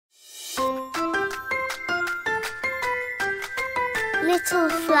little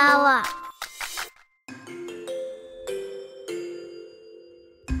flower.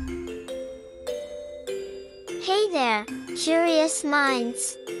 Hey there, curious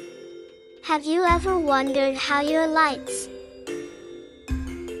minds! Have you ever wondered how your lights,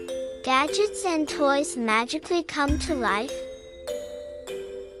 gadgets and toys magically come to life?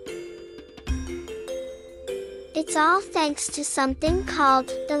 It's all thanks to something called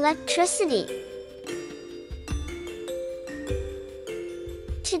electricity.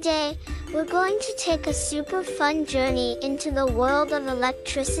 Today, we're going to take a super fun journey into the world of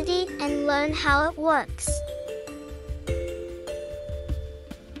electricity and learn how it works.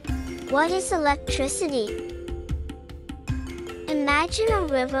 What is electricity? Imagine a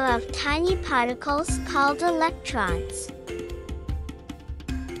river of tiny particles called electrons.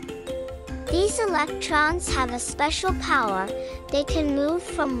 These electrons have a special power. They can move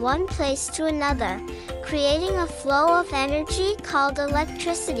from one place to another, creating a flow of energy called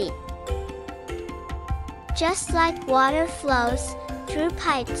electricity. Just like water flows through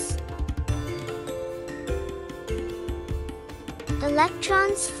pipes,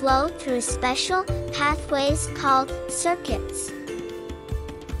 electrons flow through special pathways called circuits.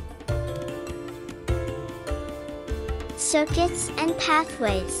 Circuits and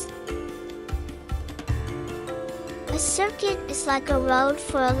pathways. A circuit is like a road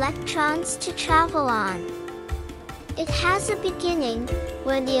for electrons to travel on. It has a beginning,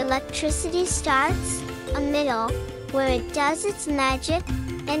 where the electricity starts, a middle, where it does its magic,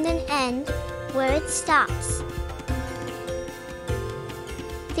 and an end, where it stops.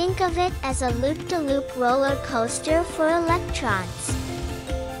 Think of it as a loop-de-loop roller coaster for electrons.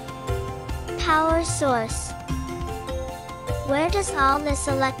 Power source. Where does all this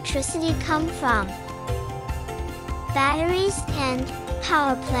electricity come from? Batteries and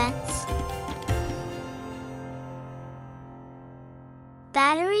power plants.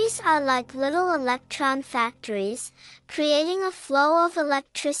 Batteries are like little electron factories, creating a flow of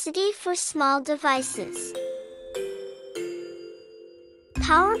electricity for small devices.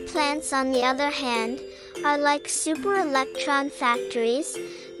 Power plants, on the other hand, are like super electron factories,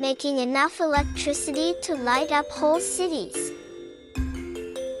 making enough electricity to light up whole cities.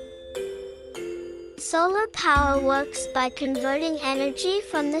 Solar power works by converting energy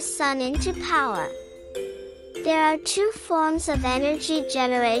from the sun into power. There are two forms of energy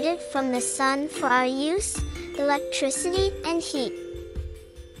generated from the sun for our use: electricity and heat.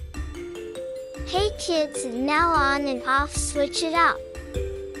 Hey kids, now on and off, switch it up.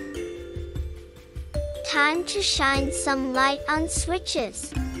 Time to shine some light on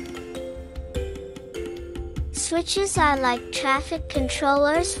switches. Switches are like traffic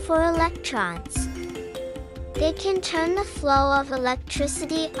controllers for electrons. They can turn the flow of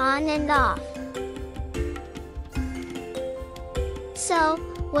electricity on and off. So,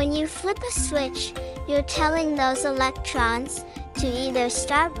 when you flip a switch, you're telling those electrons to either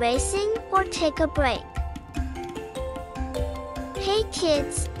start racing or take a break. Hey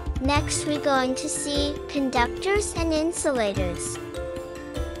kids, next we're going to see conductors and insulators.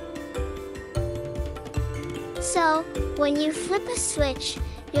 So, when you flip a switch,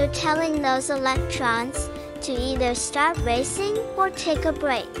 you're telling those electrons to either start racing or take a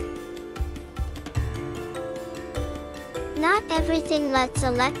break. Not everything lets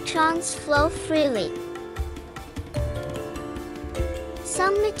electrons flow freely.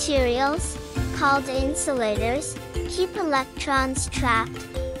 Some materials, called insulators, keep electrons trapped,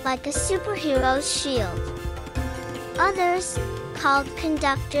 like a superhero's shield. Others, called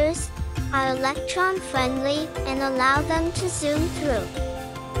conductors, are electron-friendly and allow them to zoom through.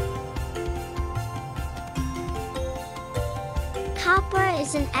 Copper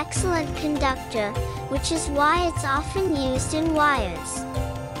is an excellent conductor, which is why it's often used in wires.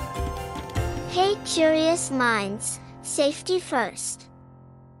 Hey curious minds, safety first.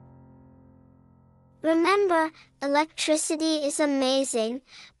 Remember, electricity is amazing,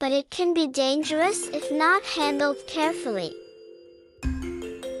 but it can be dangerous if not handled carefully.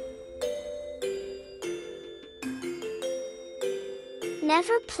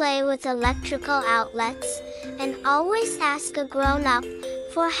 Never play with electrical outlets, and always ask a grown-up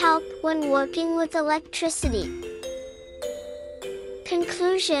for help when working with electricity.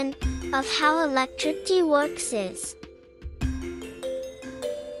 Conclusion of how electricity works is.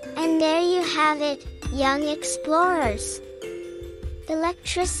 And there you have it, young explorers.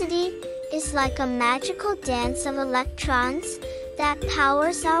 Electricity is like a magical dance of electrons that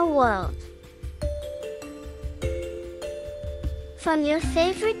powers our world. From your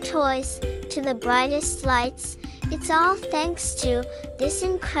favorite toys to the brightest lights, it's all thanks to this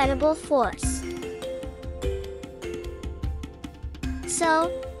incredible force.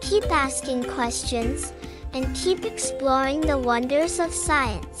 So, keep asking questions, and keep exploring the wonders of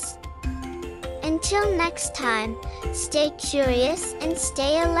science. Until next time, stay curious and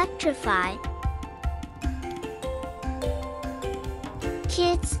stay electrified.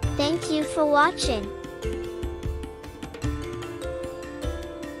 Kids, thank you for watching.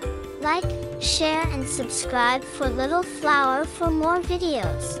 Like, share and subscribe for Little Flower for more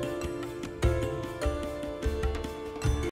videos.